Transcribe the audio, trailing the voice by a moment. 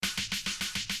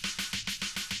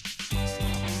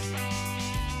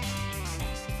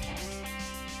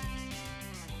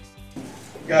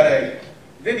Got a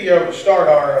video to start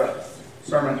our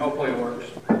sermon. Hopefully it works.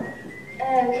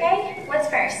 Okay, what's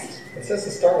first? It says to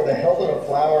start with a helping of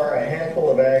flour, a handful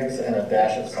of eggs, and a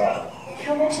dash of salt.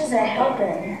 How much is a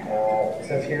helping? It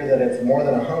says here that it's more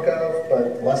than a hunk of,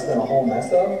 but less than a whole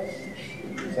mess of.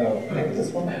 So maybe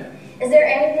this one? Is there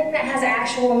anything that has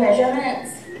actual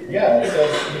measurements? Yeah, it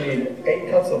says you need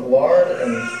 8 cups of lard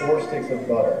and 4 sticks of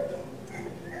butter.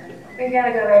 We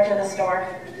gotta go right to the store.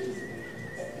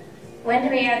 When do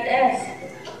we add this?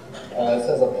 It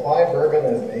says apply bourbon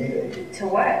as needed. To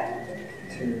what?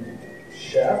 To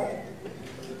chef?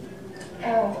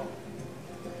 Oh.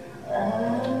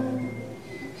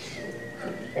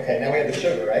 Okay, now we have the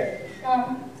sugar, right?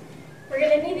 We're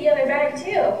gonna need the other bag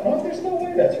too. Oh, there's no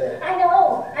way that's right. I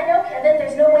know, Kevin.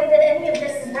 There's no way that any of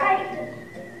this is right.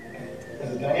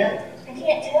 Is it done yet? I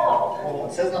can't tell. Well,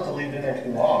 it says not to leave it in there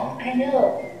too long. I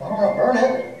know. I don't want to burn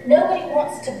it. Nobody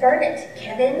wants to burn it,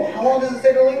 Kevin. Well, how long does it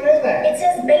say to leave it in there? It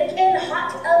says bake in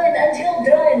hot oven until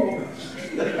done.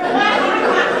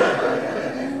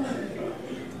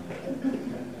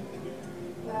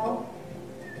 Well,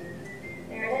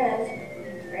 there it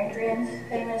is. Frank Green's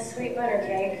famous sweet butter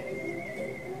cake.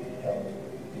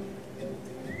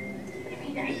 I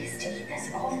mean, I used to eat this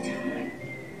all the time.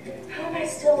 How am I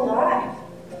still alive?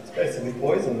 It's basically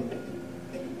poison.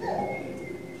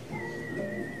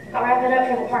 I'll wrap it up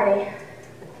for the party.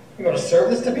 You want to serve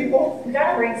this to people? We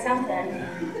gotta bring something.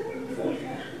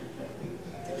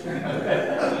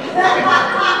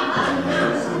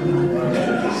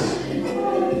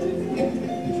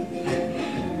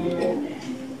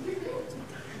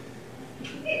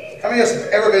 How many of us have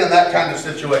ever been in that kind of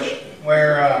situation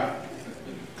where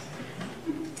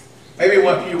maybe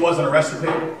one for you wasn't a recipe,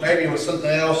 maybe it was something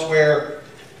else where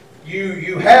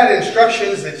you had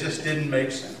instructions that just didn't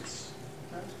make sense.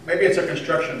 Maybe it's a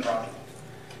construction project.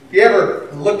 You ever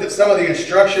looked at some of the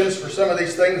instructions for some of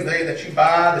these things that you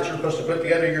buy that you're supposed to put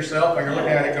together yourself, and you're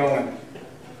looking at it going,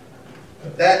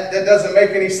 that doesn't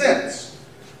make any sense.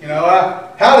 You know,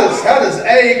 how does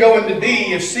A go into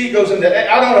B if C goes into A?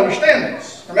 I don't understand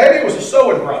this. Or maybe it was a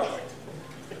sewing project.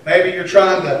 Maybe you're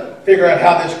trying to figure out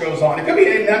how this goes on. It could be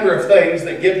any number of things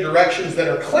that give directions that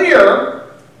are clear,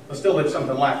 but still leave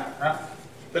something lacking, right?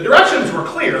 The directions were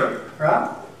clear,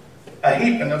 right? A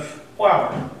heaping of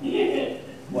flour.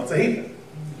 What's a heaping?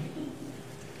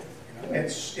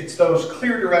 It's those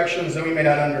clear directions that we may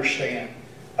not understand.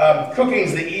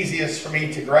 Cooking's the easiest for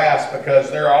me to grasp because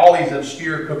there are all these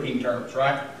obscure cooking terms,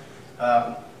 right?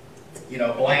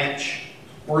 Blanch,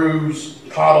 bruise,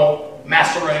 coddle,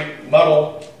 macerate,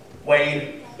 muddle,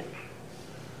 wade.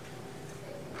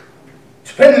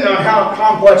 Depending on how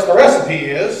complex the recipe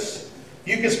is,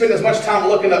 you can spend as much time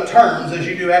looking up terms as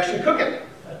you do actually cooking.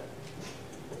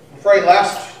 I'm afraid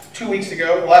last 2 weeks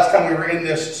ago, the last time we were in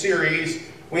this series,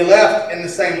 we left in the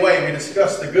same way. We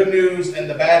discussed the good news and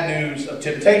the bad news of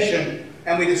temptation,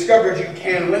 and we discovered you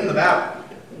can win the battle.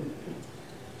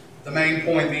 The main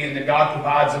point being that God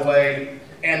provides a way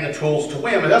and the tools to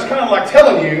win. But that's kind of like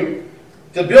telling you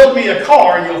to build me a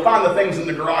car and you'll find the things in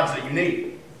the garage that you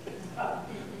need.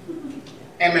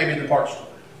 And maybe the parts store.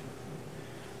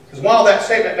 Because while that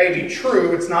statement may be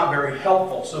true, it's not very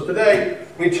helpful. So today,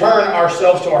 we turn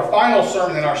ourselves to our final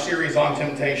sermon in our series on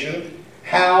temptation,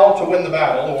 How to Win the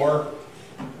Battle, or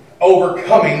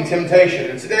Overcoming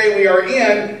Temptation. And today we are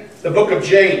in the book of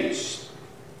James,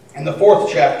 in the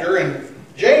 4th chapter. And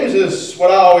James is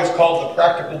what I always call the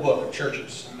practical book of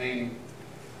churches. I mean,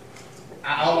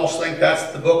 I almost think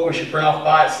that's the book we should print off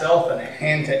by itself and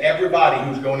hand to everybody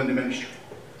who's going into ministry.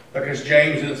 Because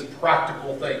James is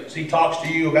practical things. He talks to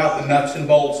you about the nuts and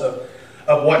bolts of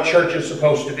what church is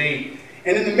supposed to be.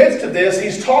 And in the midst of this,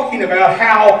 he's talking about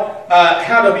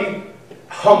how to be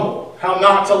humble, how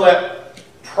not to let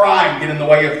pride get in the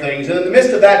way of things. And in the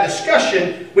midst of that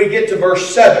discussion, we get to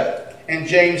verse 7. And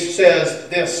James says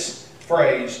this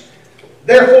phrase,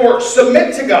 "Therefore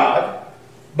submit to God,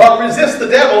 but resist the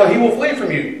devil, and he will flee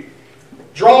from you.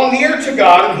 Draw near to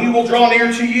God, and he will draw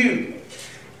near to you.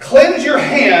 Cleanse your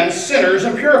hands, sinners,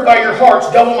 and purify your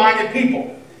hearts, double-minded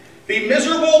people. Be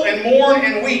miserable and mourn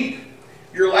and weep.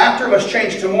 Your laughter must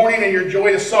change to mourning and your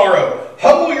joy to sorrow.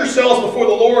 Humble yourselves before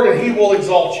the Lord, and he will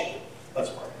exalt you." Let's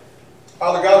pray.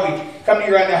 Father God, we come to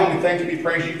you right now, and we thank you, we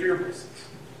praise you for your presence.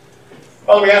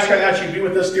 Father, we ask right now that you be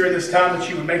with us during this time, that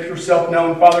you would make yourself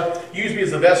known. Father, use me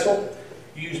as a vessel.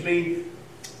 Use me.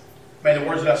 May the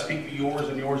words that I speak be yours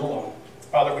and yours alone.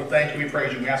 Father, we thank you, we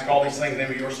praise you. We ask all these things in the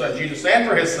name of your Son, Jesus, and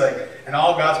for his sake. And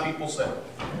all God's people say.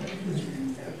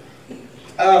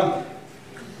 Now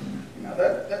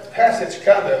that passage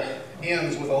kind of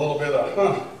ends with a little bit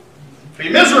of, Be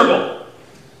miserable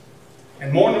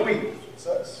and mourn and weep.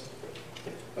 it says.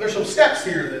 But there's some steps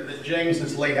here that James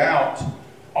has laid out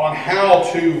on how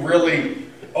to really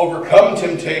overcome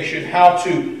temptation, how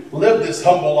to live this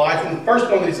humble life. And the first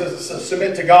one that he says is to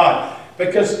submit to God,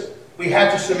 because we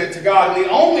have to submit to God. And the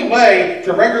only way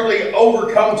to regularly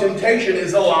overcome temptation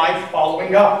is a life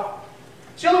following God.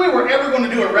 It's the only way we're ever going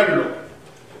to do it regularly.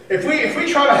 If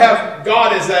we try to have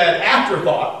God as an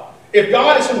afterthought, if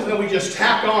God is something that we just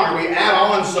tack on or we add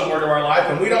on somewhere to our life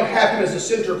and we don't have Him as a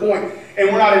center point and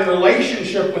we're not in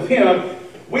relationship with Him,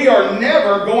 we are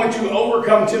never going to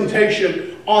overcome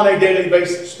temptation on a daily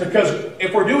basis. Because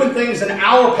if we're doing things in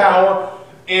our power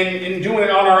and doing it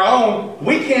on our own,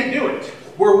 we can't do it.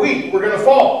 We're weak. We're going to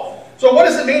fall. So what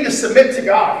does it mean to submit to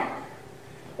God here?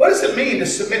 What does it mean to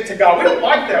submit to God? We don't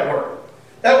like that word.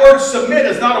 That word submit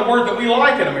is not a word that we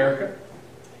like in America.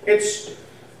 It's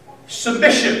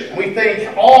submission. We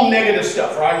think all negative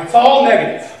stuff, right? It's all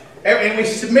negative. And we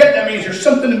submit, that means there's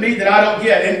something to me that I don't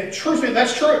get. And truthfully,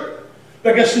 that's true.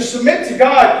 Because to submit to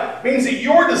God means that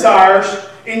your desires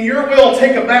and your will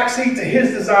take a backseat to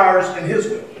His desires and His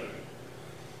will.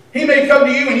 He may come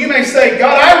to you and you may say,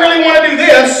 God, I really want to do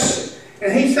this.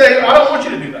 And He say, I don't want you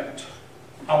to do that.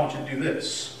 I want you to do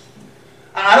this.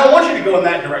 I don't want you to go in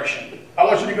that direction. I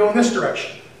want you to go in this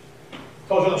direction. I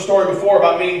told you the story before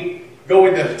about me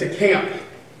going to camp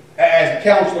as a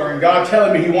counselor and God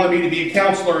telling me He wanted me to be a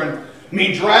counselor and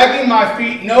me dragging my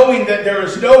feet knowing that there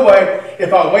is no way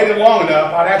if I waited long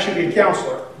enough I'd actually be a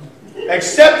counselor.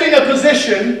 Accepting a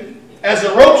position as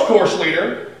a ropes course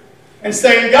leader and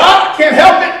saying, God, I can't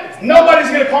help it. Nobody's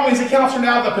going to call me as a counselor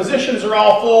now. The positions are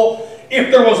all full. If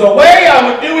there was a way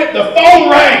I would do it, the phone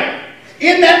rang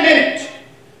in that minute.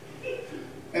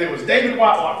 And it was David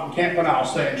Whitelock from Camp Canal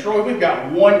saying, Troy, we've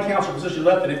got one counselor position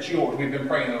left and it's yours. We've been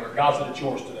praying over it. God said it's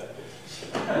yours today.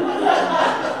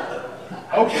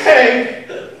 Okay,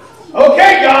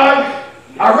 God.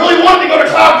 I really wanted to go to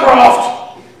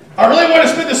Cloudcroft. I really want to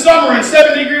spend the summer in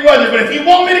 70-degree weather, but if you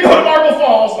want me to go to Marble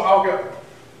Falls, I'll go.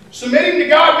 Submitting to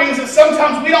God means that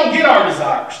sometimes we don't get our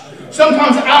desires.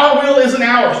 Sometimes our will isn't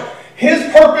ours.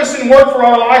 His purpose and work for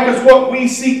our life is what we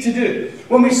seek to do.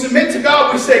 When we submit to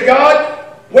God, we say, God,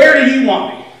 where do you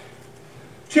want me?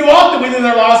 Too often we live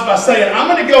our lives by saying, I'm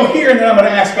going to go here and then I'm going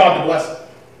to ask God to bless it.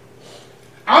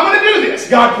 I'm going to do this.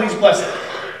 God, please bless it.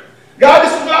 God,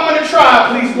 this is what I'm going to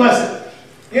try. Please bless it.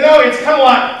 You know, it's kind of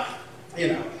like, you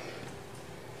know,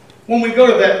 when we go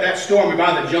to that store and we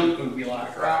buy the junk food we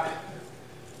like, right?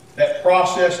 That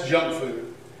processed junk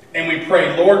food. And we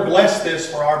pray, Lord, bless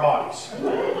this for our bodies.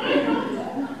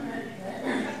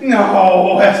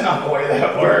 No, that's not the way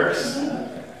that works.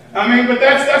 I mean, but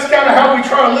that's kind of how we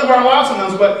try to live our lives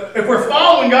sometimes. But if we're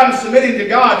following God and submitting to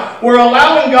God, we're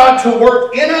allowing God to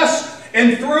work in us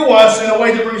and through us in a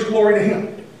way that brings glory to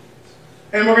Him.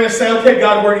 And we're going to say, okay,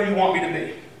 God, where do you want me to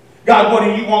be? God, what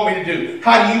do you want me to do?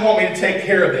 How do you want me to take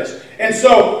care of this? And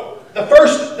so the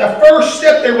first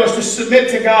step there was to submit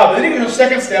to God. But then he goes to the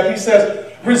second step. He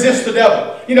says, resist the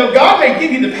devil. You know, God may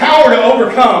give you the power to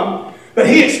overcome, but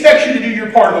He expects you to do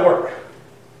your part of the work.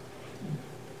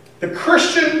 The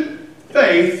Christian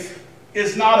faith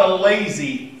is not a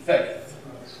lazy faith.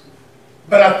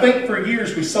 But I think for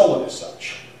years we sold it as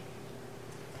such.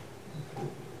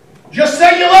 Just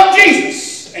say you love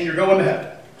Jesus and you're going to heaven.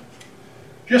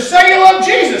 Just say you love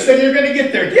Jesus and you're going to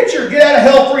get there. Get your get out of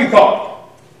hell free card.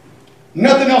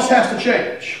 Nothing else has to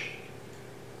change.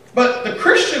 But the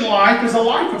Christian life is a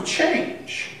life of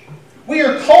change. We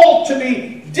are called to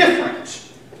be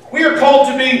different. We are called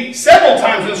to be, several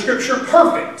times in Scripture,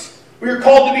 perfect. We are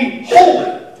called to be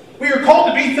holy. We are called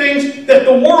to be things that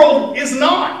the world is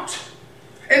not.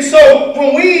 And so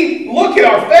when we look at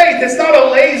our faith, it's not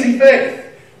a lazy faith.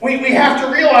 We have to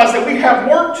realize that we have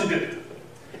work to do.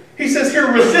 He says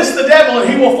here, resist the devil and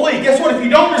he will flee. Guess what? If you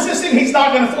don't resist him, he's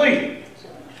not going to flee.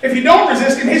 If you don't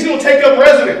resist him, he's going to take up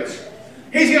residence.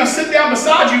 He's going to sit down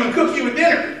beside you and cook you a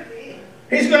dinner.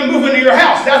 He's going to move into your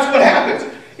house. That's what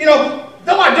happens. You know,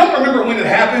 though I don't remember when it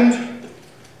happened,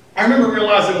 I remember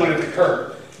realizing when it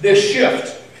occurred. This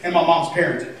shift in my mom's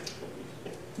parenting.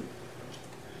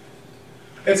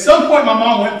 At some point, my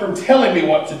mom went from telling me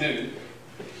what to do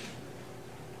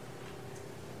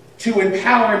to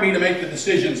empowering me to make the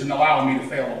decisions and allowing me to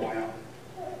fail on my own.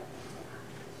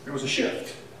 There was a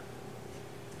shift.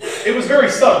 It was very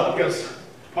subtle because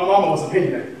my mama was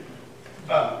opinionated.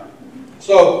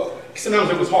 So sometimes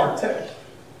it was hard to tell.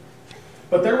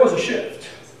 But there was a shift.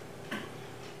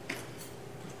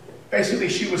 Basically,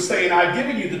 she was saying, I've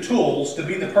given you the tools to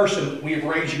be the person we have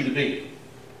raised you to be.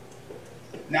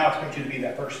 Now I expect you to be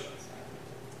that person.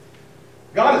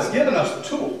 God has given us the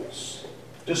tools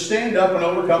to stand up and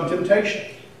overcome temptation.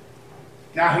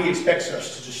 Now he expects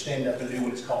us to just stand up and do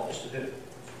what he's called us to do.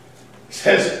 He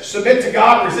says, submit to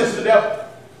God, resist the devil.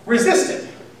 Resist it.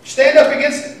 Stand up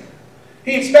against it.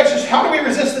 He expects us, how do we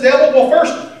resist the devil? Well,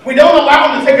 first, we don't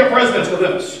allow him to take up residence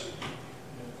within us.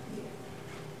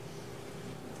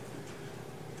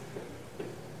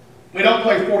 We don't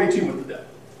play 42 with the devil.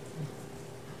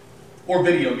 Or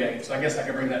video games. I guess I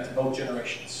can bring that to both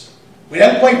generations. We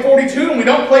don't play 42 and we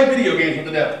don't play video games with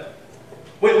the devil.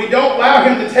 We don't allow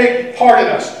him to take part in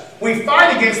us. We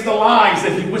fight against the lies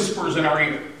that he whispers in our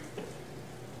ear.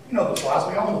 You know those lies.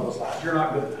 We all know those lies. You're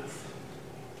not good enough.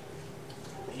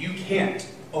 You can't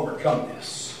overcome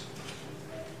this.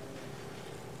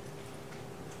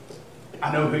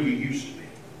 I know who you used to be.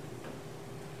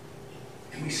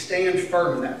 And we stand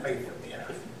firm in that faith that we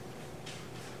have.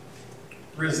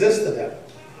 Resist the devil.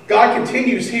 God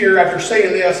continues here after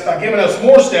saying this by giving us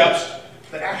more steps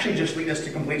that actually just lead us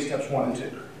to complete steps 1 and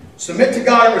 2. Submit to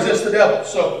God and resist the devil.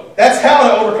 So that's how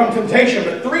to overcome temptation.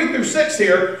 But 3 through 6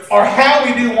 here are how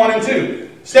we do 1 and 2.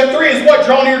 Step 3 is what?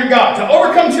 Draw near to God. To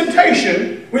overcome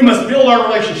temptation, we must build our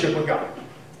relationship with God.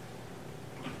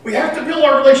 We have to build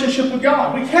our relationship with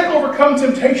God. We can't overcome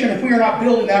temptation if we are not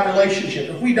building that relationship.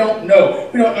 If we don't know,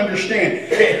 we don't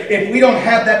understand, if we don't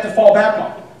have that to fall back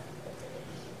on.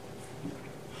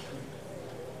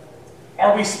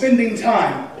 Are we spending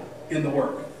time in the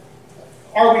Word?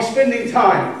 Are we spending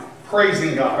time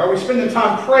praising God? Are we spending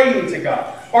time praying to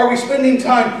God? Are we spending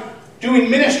time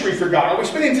doing ministry for God? Are we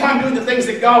spending time doing the things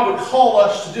that God would call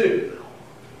us to do?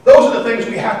 Those are the things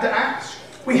we have to ask.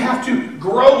 We have to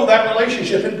grow that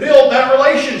relationship and build that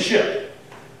relationship.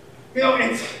 You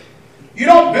know, you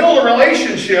don't build a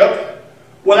relationship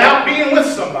without being with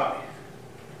somebody.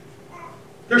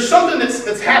 There's something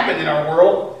that's happened in our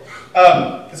world.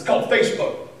 It's called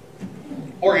Facebook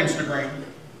or Instagram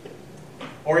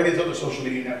or any of these other social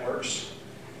media networks.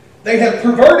 They have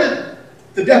perverted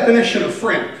the definition of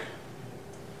friend.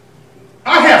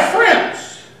 I have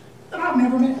friends that I've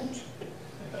never met.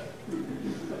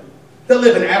 That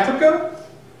live in Africa,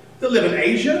 that live in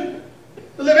Asia,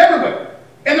 that live everywhere.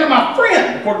 And they're my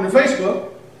friend, according to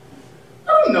Facebook.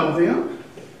 I don't know them.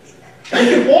 They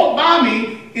could walk by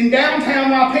me in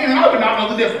downtown Waupun and I would not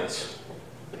know the difference.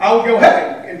 I would go,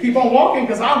 hey, and keep on walking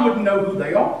because I wouldn't know who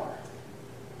they are.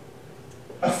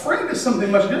 A friend is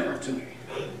something much different to me.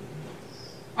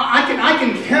 I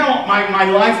can count my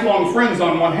lifelong friends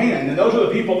on one hand, and those are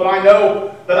the people that I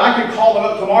know that I could call them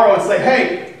up tomorrow and say,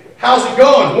 hey, how's it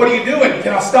going? What are you doing?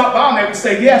 Can I stop by? And they would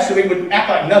say yes, and we would act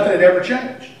like nothing had ever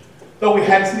changed, though we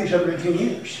hadn't seen each other in 10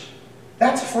 years.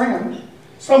 That's a friend.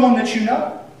 Someone that you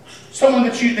know. Someone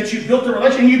that you built a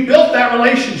relationship, and you built that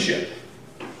relationship.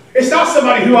 It's not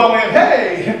somebody who I went,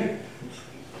 hey,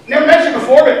 never met you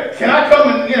before, but can I come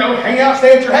and, hang out,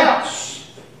 stay at your house?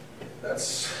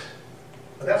 That's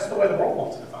the way the world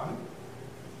wants to define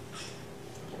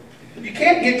it. You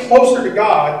can't get closer to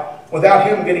God without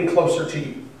Him getting closer to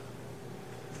you.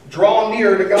 Draw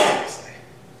near to God,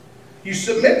 you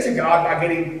submit to God by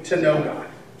getting to know God.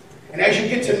 And as you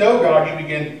get to know God, you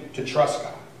begin to trust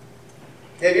God.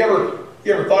 Have you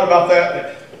ever thought about that?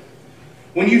 That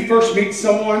when you first meet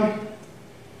someone,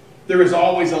 there is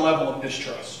always a level of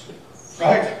distrust.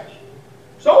 Right?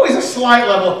 There's always a slight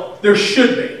level. There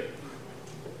should be.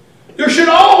 There should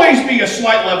always be a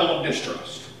slight level of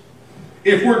distrust.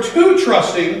 If we're too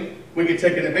trusting, we get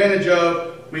taken advantage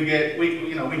of. We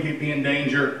could be in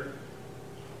danger.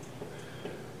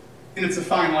 And it's a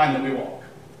fine line that we walk.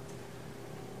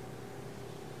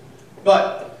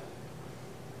 But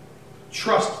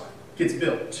trust gets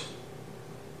built.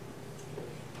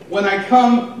 When I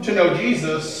come to know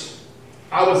Jesus,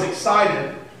 I was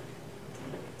excited.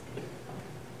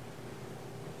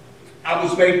 I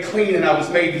was made clean and I was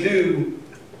made new.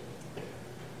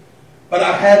 But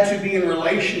I had to be in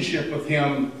relationship with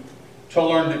Him to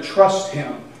learn to trust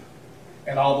Him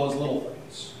and all those little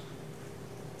things.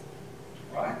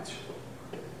 Right?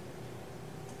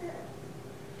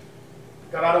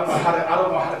 God, I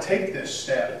don't know how to take this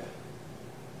step.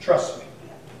 Trust me.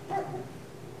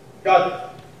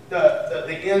 God,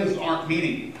 the ends aren't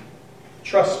meeting.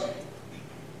 Trust me.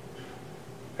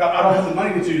 God, I don't have the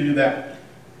money to do that.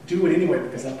 Do it anyway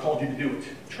because I've called you to do it.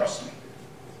 Trust me.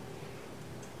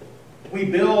 We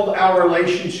build our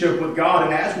relationship with God,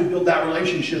 and as we build that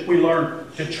relationship, we learn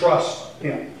to trust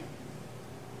Him.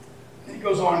 And He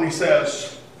goes on and He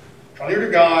says, draw near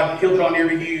to God, He'll draw near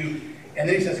to you. And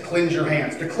then He says, cleanse your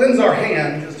hands. To cleanse our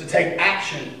hands is to take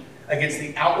action against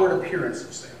the outward appearance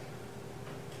of sin.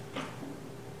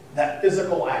 That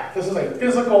physical act. This is a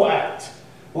physical act.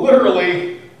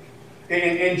 Literally,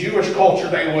 in Jewish culture,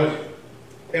 they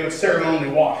would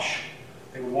ceremonially wash.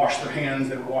 They would wash their hands,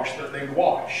 they would wash.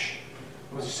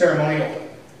 It was a ceremonial thing.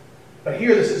 But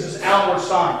here, this is this outward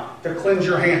sign to cleanse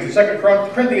your hands. In 2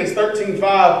 Corinthians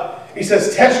 13:5, he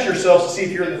says, test yourselves to see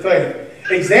if you're in the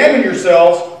faith. Examine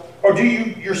yourselves, or do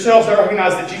you yourselves not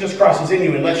recognize that Jesus Christ is in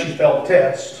you unless you fail the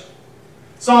test?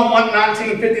 Psalm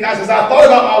 119:59 says, I thought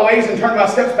about my ways and turned my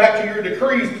steps back to your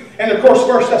decrees. And of course,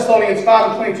 1 Thessalonians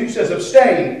 5:22 says,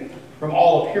 abstain from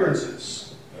all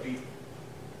appearances of evil.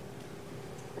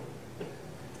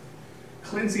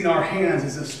 Cleansing our hands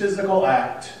is this physical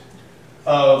act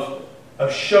of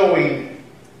showing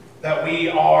that we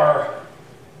are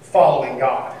following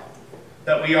God,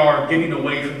 that we are getting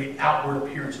away from the outward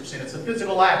appearance of sin. It's a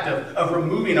physical act of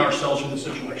removing ourselves from the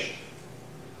situation.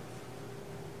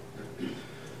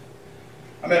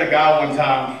 I met a guy one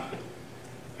time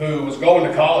who was going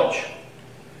to college,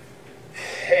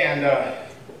 and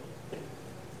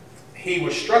he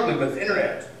was struggling with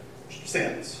internet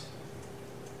sins.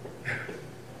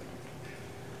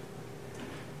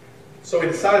 So he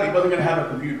decided he wasn't going to have a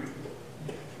computer.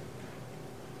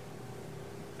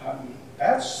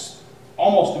 That's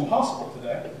almost impossible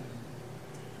today.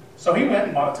 So he went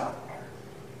and bought a typewriter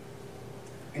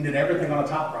and did everything on a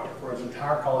typewriter for his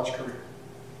entire college career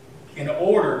in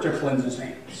order to cleanse his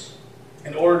hands,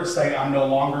 in order to say, I'm no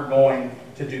longer going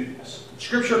to do this.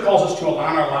 Scripture calls us to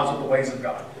align our lives with the ways of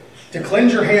God. To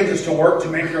cleanse your hands is to work to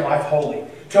make your life holy,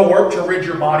 to work to rid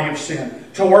your body of sin,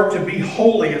 to work to be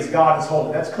holy as God is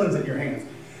holy. That's cleansing your hands.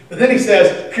 But then he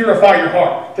says, purify your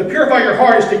heart. To purify your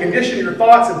heart is to condition your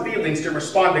thoughts and feelings to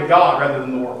respond to God rather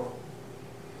than the world.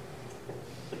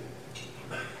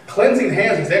 Cleansing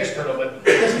hands is external, but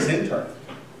this is internal.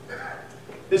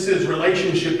 This is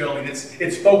relationship building.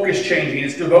 It's focus changing.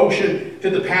 It's devotion to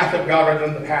the path of God rather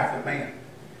than the path of man.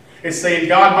 It's saying,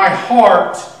 God, my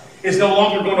heart is no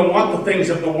longer going to want the things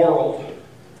of the world.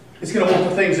 It's going to want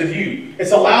the things of you.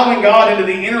 It's allowing God into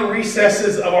the inner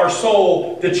recesses of our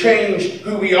soul to change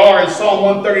who we are. In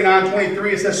Psalm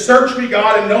 139:23, it says, search me,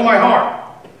 God, and know my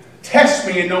heart. Test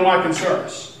me and know my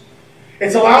concerns.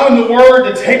 It's allowing the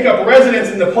Word to take up residence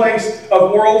in the place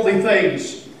of worldly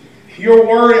things. Your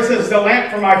Word, it says, is a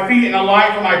lamp for my feet and a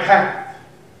light for my path.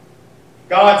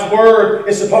 God's Word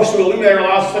is supposed to illuminate our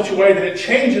lives in such a way that it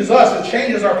changes us and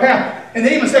changes our path. And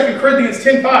then even 2 Corinthians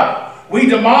 10:5. We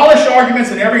demolish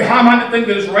arguments and every high-minded thing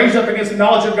that is raised up against the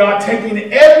knowledge of God, taking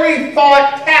every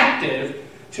thought captive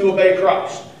to obey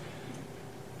Christ.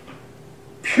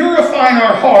 Purifying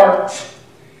our heart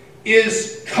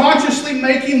is consciously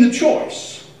making the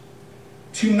choice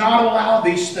to not allow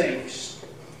these things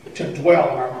to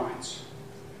dwell in our minds.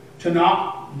 To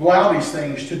not allow these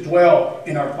things to dwell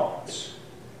in our thoughts.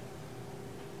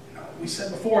 We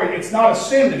said before, it's not a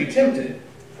sin to be tempted.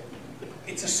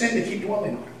 It's a sin to keep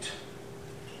dwelling on it.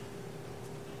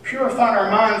 Purifying our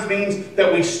minds means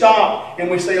that we stop and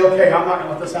we say, okay, I'm not going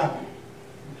to let this happen.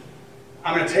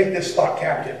 I'm going to take this thought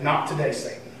captive. Not today,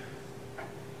 Satan.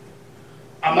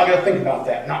 I'm not going to think about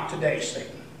that. Not today,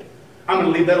 Satan. I'm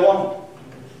going to leave that alone.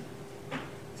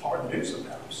 It's hard to do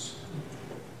sometimes.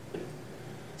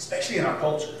 Especially in our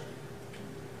culture.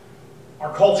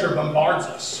 Our culture bombards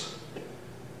us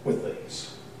with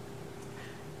things.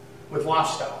 With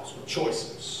lifestyles, with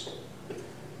choices.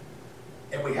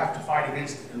 And we have to fight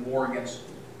against it and war against it.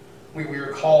 We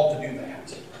are called to do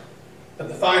that. But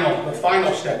the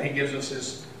final step he gives us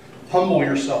is humble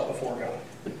yourself before God.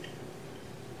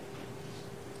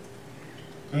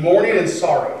 Mourning and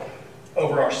sorrow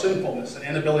over our sinfulness and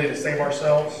inability to save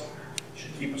ourselves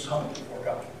should keep us humble before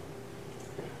God.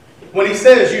 When he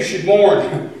says you should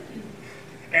mourn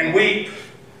and weep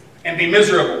and be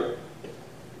miserable,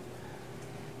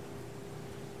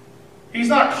 he's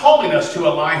not calling us to a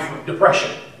life of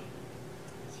depression.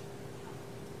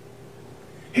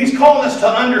 He's calling us to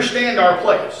understand our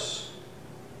place.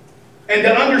 And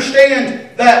to understand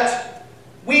that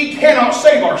we cannot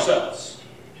save ourselves.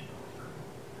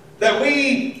 That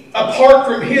we, apart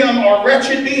from Him, are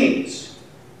wretched beings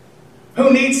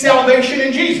who need salvation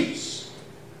in Jesus.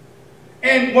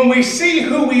 And when we see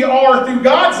who we are through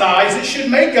God's eyes, it should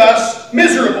make us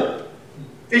miserable.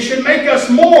 It should make us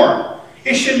mourn.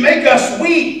 It should make us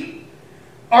weep.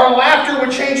 Our laughter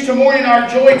would change to mourning, our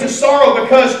joy to sorrow,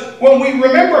 because when we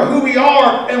remember who we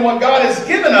are and what God has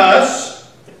given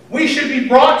us, we should be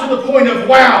brought to the point of,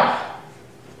 wow,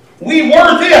 we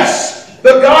were this,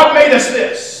 but God made us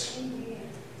this.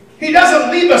 He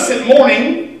doesn't leave us at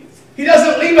mourning. He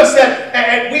doesn't leave us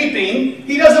at weeping.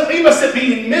 He doesn't leave us at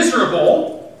being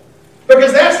miserable,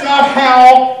 because that's not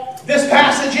how this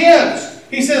passage ends.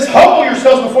 He says, humble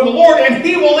yourselves before the Lord, and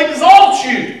He will exalt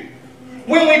you.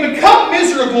 When we become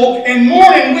miserable and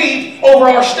mourn and weep over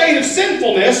our state of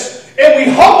sinfulness, and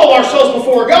we humble ourselves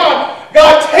before God,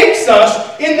 God takes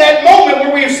us in that moment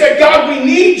where we have said, God, we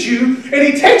need you, and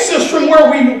He takes us from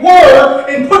where we were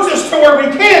and puts us to where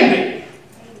we can be.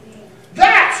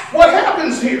 That's what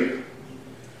happens here.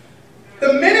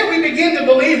 The minute we begin to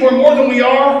believe we're more than we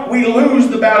are, we lose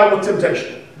the battle with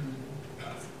temptation.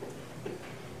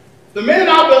 The minute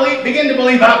I begin to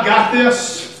believe I've got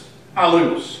this, I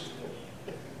lose.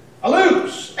 I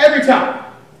lose every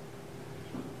time.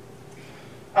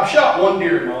 I've shot one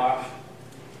deer in my life.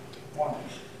 One.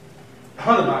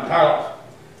 Hunted my entire life.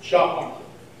 Shot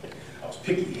one. I was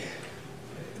picky.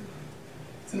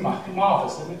 It's in my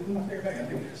office. In my favorite bag. I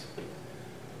do this.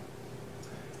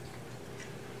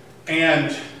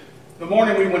 And the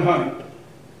morning we went hunting,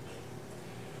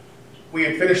 we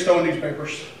had finished throwing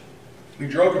newspapers. We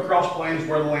drove across plains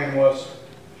where the land was.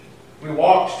 We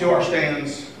walked to our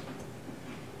stands,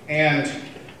 and it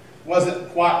wasn't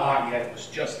quite light yet. It was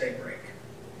just daybreak.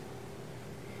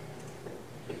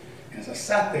 And as I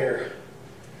sat there,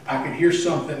 I could hear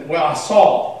something. Well, I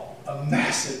saw a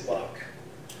massive buck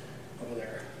over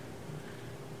there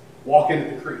walk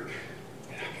into the creek,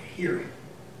 and I could hear him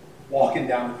walking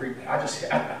down the creek bed.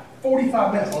 I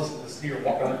 45 minutes listening to this deer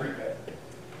walk down the creek bed.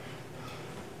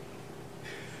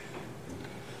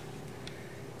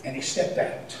 And he stepped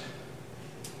out.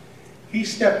 He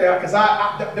stepped out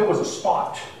because there was a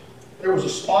spot. There was a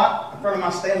spot in front of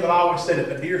my stand that I always said, if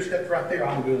a deer stepped right there,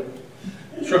 I'm good.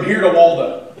 It's from here to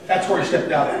Waldo. That's where he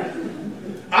stepped out at.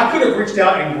 I could have reached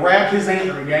out and grabbed his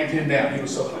antler and yanked him down. He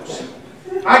was so close.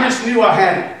 I just knew I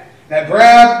had him. And I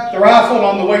grabbed the rifle, and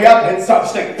on the way up, it stopped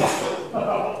sticking. Took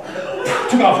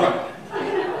off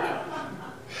running.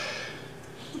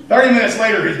 30 minutes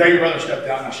later, his baby brother stepped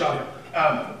out, and I shot him.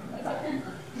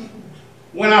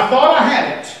 When I thought I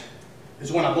had it,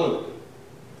 is when I blew it.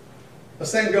 The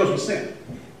same goes with sin.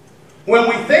 When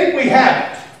we think we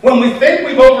have it, when we think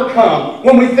we've overcome,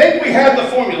 when we think we have the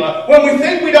formula, when we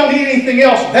think we don't need anything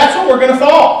else, that's when we're going to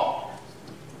fall.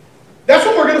 That's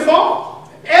when we're going to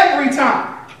fall. Every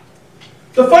time.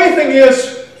 The funny thing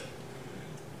is,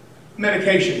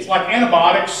 medications, like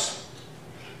antibiotics,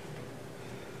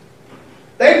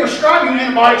 they prescribe you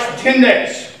antibiotics for 10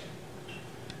 days.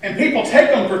 And people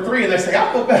take them for 3 and they say,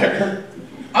 I feel better.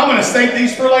 I'm going to save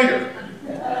these for later.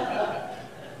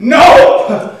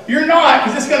 No, you're not,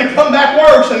 because it's going to come back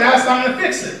worse and that's not going to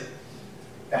fix it.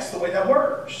 That's the way that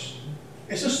works.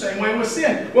 It's the same way with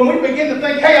sin. When we begin to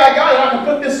think, hey, I got it, I can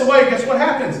put this away, guess what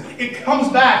happens? It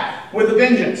comes back with a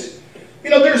vengeance. You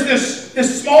know, there's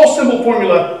this small, simple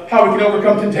formula how we can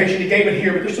overcome temptation. He gave it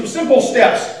here, but there's some simple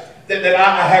steps that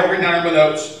I have written down in my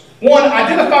notes. 1,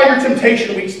 identify your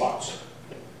temptation weak spots.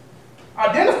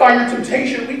 Identify your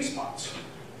temptation weak spots.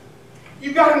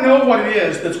 You've got to know what it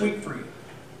is that's weak for you.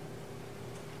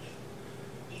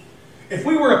 If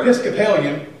we were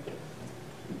Episcopalian,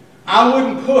 I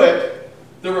wouldn't put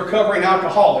the recovering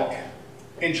alcoholic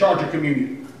in charge of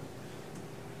communion,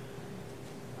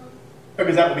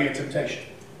 because that would be a temptation.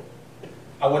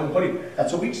 I wouldn't put him there.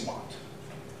 That's a weak spot.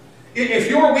 If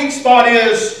your weak spot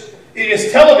is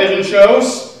television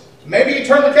shows, maybe you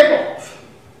turn the cable off.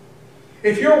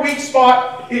 If your weak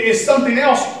spot is something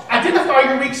else, identify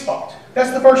your weak spot.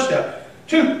 That's the first step.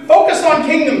 2, focus on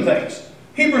kingdom things.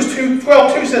 Hebrews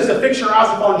 12:2 says to fix your eyes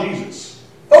upon Jesus.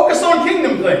 Focus on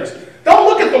kingdom things. Don't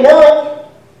look at the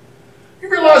world. You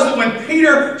realize that when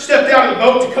Peter stepped out of the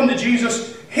boat to come to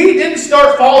Jesus, he didn't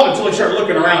start falling until he started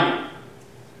looking around him.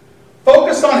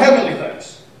 Focus on heavenly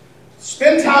things.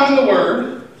 Spend time in the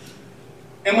Word.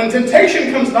 And when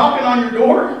temptation comes knocking on your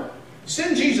door,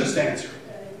 send Jesus to answer.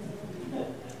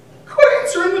 Quit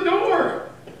answering the door.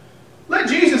 Let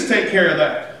Jesus take care of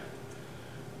that.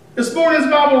 This morning's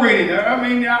Bible reading, we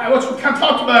kind of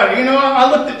talked about it. You know, I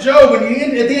looked at Job,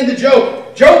 and at the end of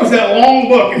Job was that long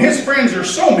book, and his friends are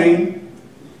so mean.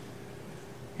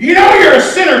 You know you're a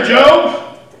sinner,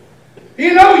 Job.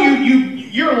 You know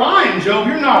you're lying, Job.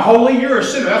 You're not holy. You're a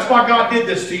sinner. That's why God did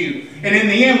this to you. And in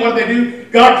the end, what do they do?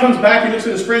 God comes back and looks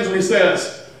at his friends and he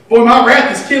says, boy, my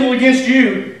wrath is kindled against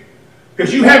you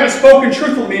because you haven't spoken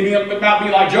truthfully about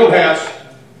me like Job has.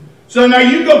 So now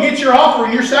you go get your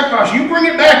offering, your sacrifice. You bring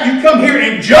it back. You come here,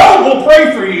 and Job will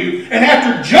pray for you. And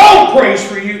after Job prays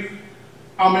for you,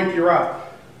 I'll make you right.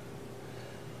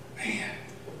 Man,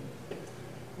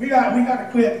 we got to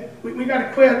quit. We got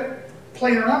to quit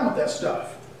playing around with that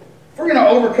stuff. If we're going to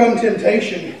overcome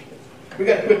temptation, we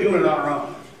got to quit doing it on our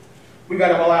own. We got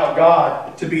to allow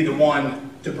God to be the one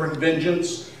to bring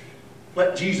vengeance.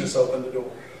 Let Jesus open the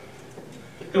door.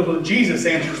 Because when Jesus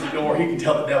answers the door, he can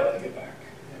tell the devil to get back.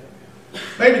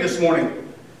 Maybe this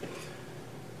morning,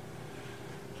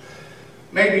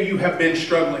 maybe you have been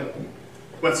struggling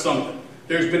with something.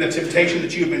 There's been a temptation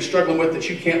that you've been struggling with that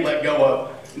you can't let go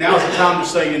of. Now's the time to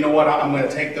say, you know what, I'm going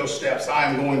to take those steps. I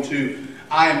am going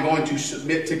to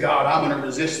submit to God. I'm going to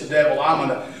resist the devil. I'm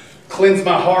going to cleanse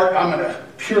my heart. I'm going to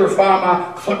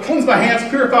cleanse my hands,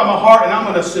 purify my heart, and I'm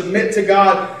going to submit to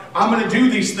God. I'm going to do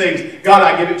these things. God,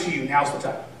 I give it to you. Now's the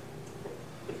time.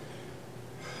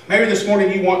 Maybe this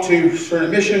morning you want to start a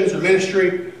missions or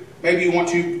ministry. Maybe you want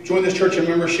to join this church in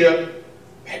membership.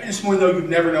 Maybe this morning, though, you've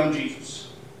never known Jesus.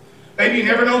 Maybe you've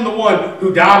never known the one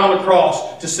who died on the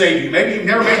cross to save you. Maybe you've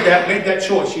never made that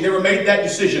choice. You never made that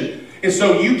decision. And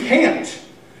so you can't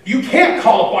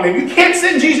call upon him. You can't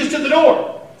send Jesus to the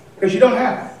door because you don't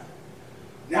have it.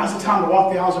 Now's the time to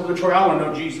walk the aisles of Victoria. I want to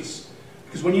know Jesus.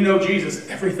 Because when you know Jesus,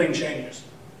 everything changes.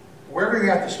 Wherever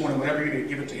you're at this morning, whatever you do,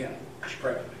 give it to him. Just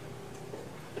pray with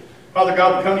me. Father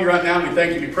God, we come to you right now and we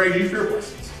thank you. We praise you for your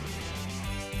blessings.